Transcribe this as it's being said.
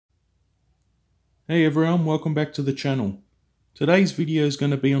Hey everyone, welcome back to the channel. Today's video is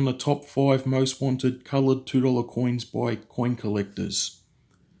going to be on the top 5 most wanted coloured $2 coins by coin collectors.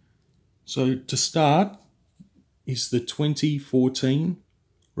 So to start is the 2014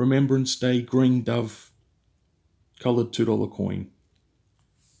 Remembrance Day Green Dove coloured $2 coin.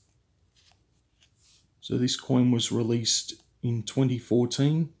 So this coin was released in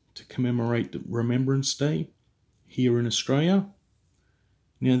 2014 to commemorate the Remembrance Day here in Australia.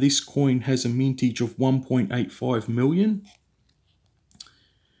 Now this coin has a mintage of 1.85 million.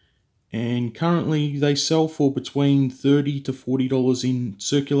 And currently they sell for between $30 to $40 in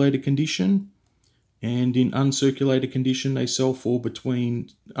circulated condition. And in uncirculated condition they sell for between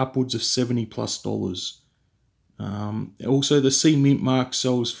upwards of $70 plus. Also the C Mint mark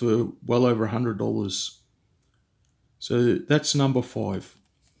sells for well over $100. So that's number 5.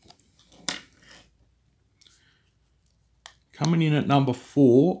 Coming in at number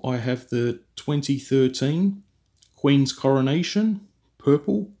 4, I have the 2013 Queen's Coronation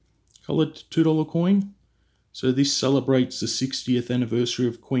Purple coloured $2 coin. So this celebrates the 60th anniversary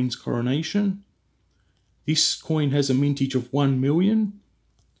of Queen's Coronation. This coin has a mintage of 1 million.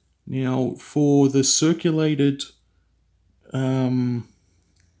 Now for the circulated coin,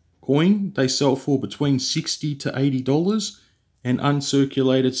 they sell for between $60 to $80, and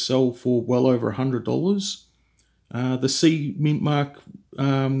uncirculated sell for well over $100. The C Mint mark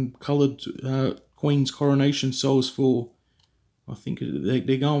coloured Queen's Coronation sells for, I think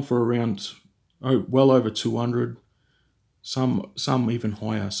they're going for around well over 200, some even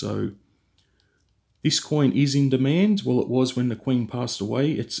higher. So this coin is in demand. Well, it was when the Queen passed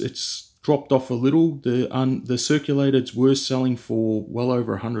away. It's dropped off a little. The circulateds were selling for well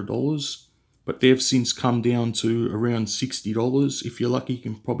over $100, but they've since come down to around $60. If you're lucky, you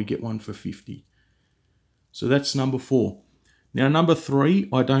can probably get one for $50. So that's number 4. Now number 3,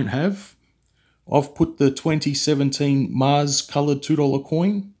 I don't have. I've put the 2017 Mars coloured $2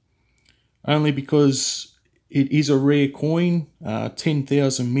 coin, only because it is a rare coin,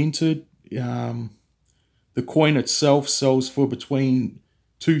 10,000 minted. The coin itself sells for between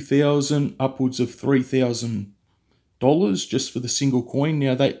 $2,000 upwards of $3,000 just for the single coin.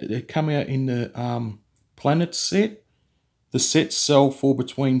 Now they come out in the Planet set. The sets sell for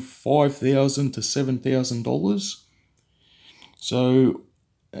between $5,000 to $7,000. So,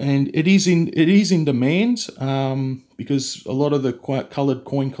 and it is in demand because a lot of the coloured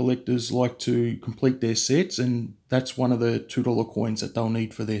coin collectors like to complete their sets, and that's one of the $2 coins that they'll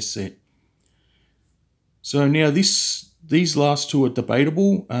need for their set. So now these last two are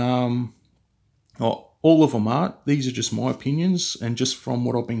debatable. All of them aren't. These are just my opinions and just from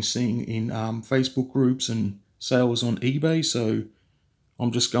what I've been seeing in Facebook groups and sales on eBay. So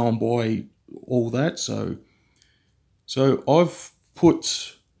I'm just going by all that. So I've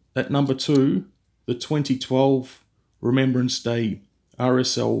put at number 2 the 2012 Remembrance Day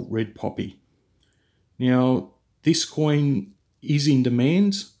RSL Red Poppy. Now this coin is in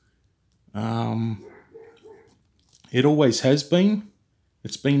demand. It always has been.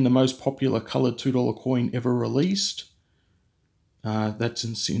 It's been the most popular coloured $2 coin ever released. That's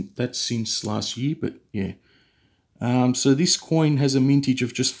since last year, but yeah. So this coin has a mintage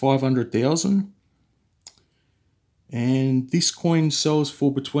of just 500,000. And this coin sells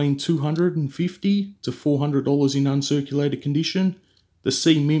for between $250 to $400 in uncirculated condition. The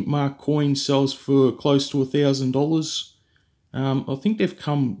C Mint mark coin sells for close to $1,000. I think they've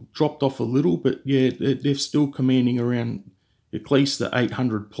dropped off a little, but yeah, they're still commanding around at least the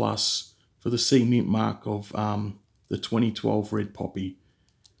 800 plus for the C Mint mark of the 2012 Red Poppy.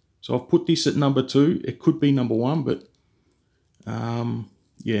 So I've put this at number 2. It could be number 1, but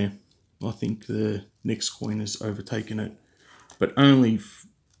yeah, I think the next coin has overtaken it, but only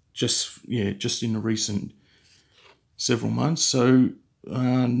just in the recent several months. So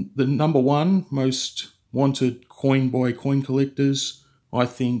the number 1 most wanted coin by coin collectors, I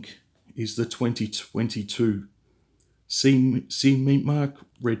think, is the 2022 C Mint mark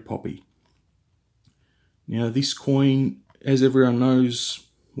Red Poppy. Now this coin, as everyone knows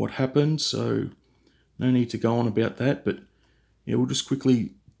what happened, so no need to go on about that, but yeah, we'll just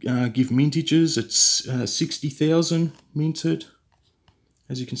quickly give mintages. It's 60,000 minted,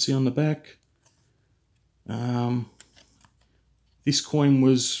 as you can see on the back. This coin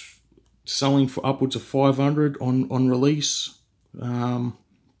was selling for upwards of 500 on release,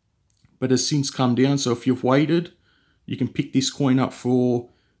 but has since come down. So if you've waited, you can pick this coin up for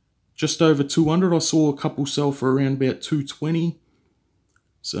just over 200. I saw a couple sell for around about 220.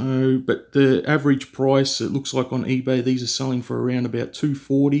 So, but the average price, it looks like on eBay, these are selling for around about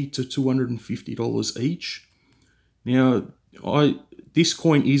 $240 to $250 each. Now, this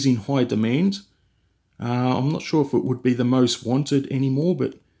coin is in high demand. I'm not sure if it would be the most wanted anymore,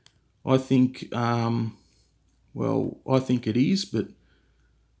 but I think, well, I think it is, but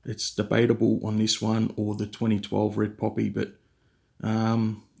it's debatable on this one or the 2012 Red Poppy. But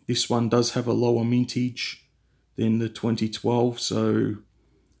this one does have a lower mintage than the 2012, so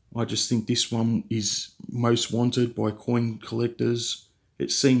I just think this one is most wanted by coin collectors.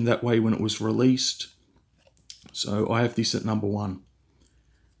 It seemed that way when it was released, so I have this at number 1.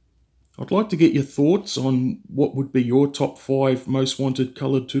 I'd like to get your thoughts on what would be your top 5 most wanted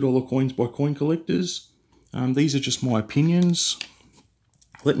coloured $2 coins by coin collectors. These are just my opinions.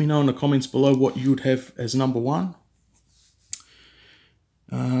 Let me know in the comments below what you would have as number 1.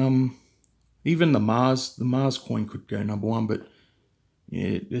 Even the Mars coin could go number 1, but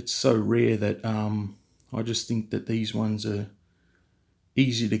yeah, it's so rare that I just think that these ones are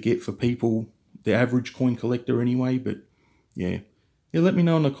easy to get for people, the average coin collector anyway. But yeah, let me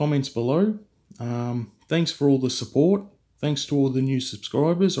know in the comments below. Thanks for all the support. Thanks to all the new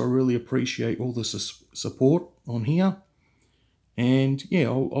subscribers. I really appreciate all the support on here. And yeah,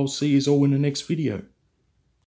 I'll see you all in the next video.